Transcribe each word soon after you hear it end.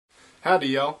Howdy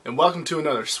y'all, and welcome to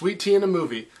another Sweet Tea in a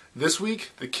Movie. This week,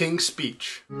 The King's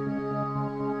Speech. I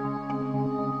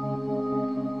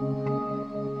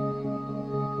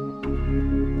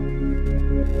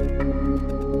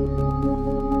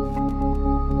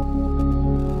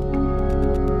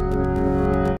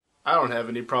don't have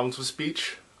any problems with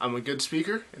speech. I'm a good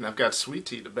speaker, and I've got sweet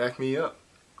tea to back me up.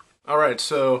 Alright,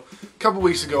 so a couple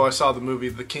weeks ago I saw the movie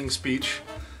The King's Speech,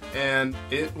 and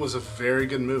it was a very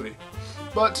good movie.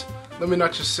 But let me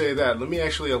not just say that, let me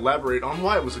actually elaborate on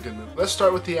why it was a good movie. Let's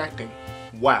start with the acting.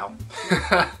 Wow.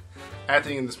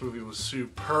 Acting in this movie was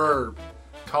superb.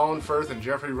 Colin Firth and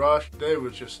Jeffrey Rush, they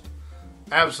were just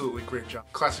absolutely great job.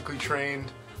 Classically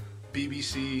trained,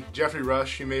 BBC. Jeffrey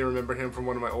Rush, you may remember him from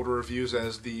one of my older reviews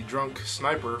as the drunk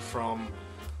sniper from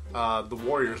The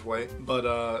Warrior's Way.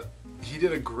 But he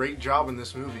did a great job in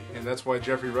this movie, and that's why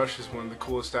Jeffrey Rush is one of the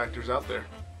coolest actors out there.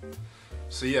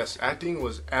 So yes, acting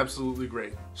was absolutely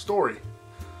great. Story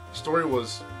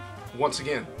was, once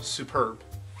again, superb.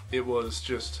 It was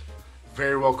just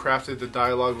very well crafted. The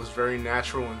dialogue was very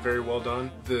natural and very well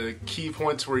done. The key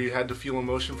points where you had to feel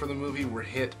emotion for the movie were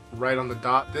hit right on the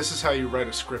dot. This is how you write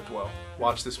a script well.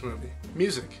 Watch this movie.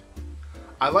 Music.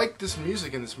 I like this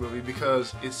music in this movie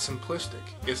because it's simplistic.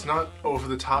 It's not over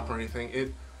the top or anything.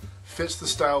 It fits the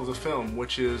style of the film,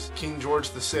 which is King George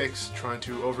VI trying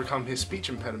to overcome his speech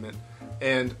impediment.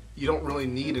 And you don't really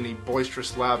need any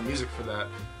boisterous, loud music for that.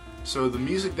 So the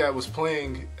music that was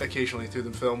playing occasionally through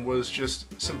the film was just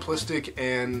simplistic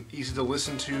and easy to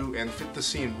listen to and fit the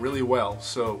scene really well.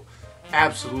 So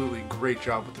absolutely great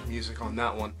job with the music on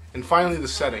that one. And finally, the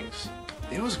settings.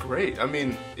 It was great. I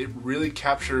mean, it really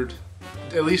captured,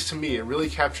 at least to me, it really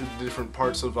captured the different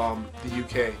parts of the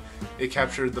UK. It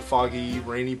captured the foggy,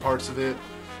 rainy parts of it.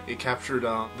 It captured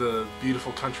the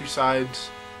beautiful countrysides,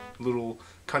 little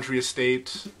country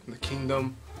estate, the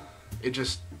kingdom. It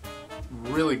just,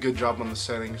 really good job on the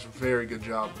settings, very good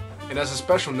job. And as a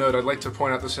special note, I'd like to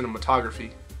point out the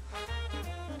cinematography.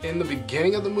 In the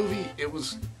beginning of the movie, it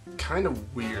was kind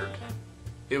of weird.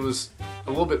 It was a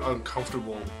little bit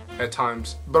uncomfortable at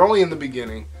times, but only in the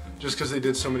beginning, just because they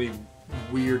did so many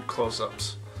weird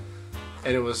close-ups.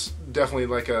 And it was definitely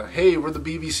like a, hey, we're the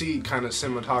BBC kind of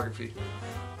cinematography.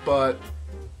 But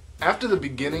after the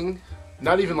beginning,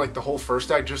 not even like the whole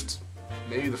first act, just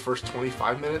maybe the first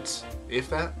 25 minutes, if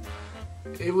that,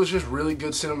 it was just really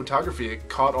good cinematography. It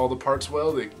caught all the parts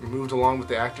well, it moved along with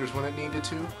the actors when it needed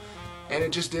to, and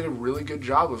it just did a really good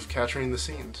job of capturing the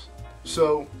scenes.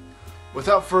 So,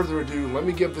 without further ado, let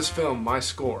me give this film my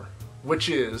score, which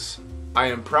is, I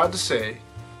am proud to say,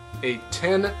 a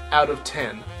 10 out of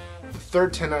 10. The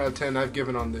third 10 out of 10 I've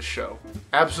given on this show.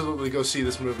 Absolutely go see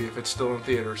this movie if it's still in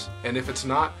theaters. And if it's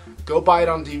not, go buy it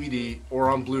on DVD or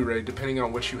on Blu-ray, depending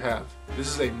on which you have. This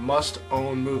is a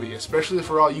must-own movie, especially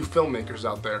for all you filmmakers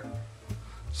out there.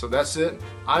 So that's it.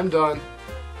 I'm done.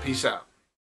 Peace out.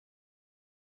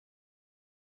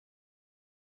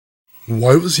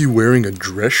 Why was he wearing a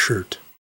dress shirt?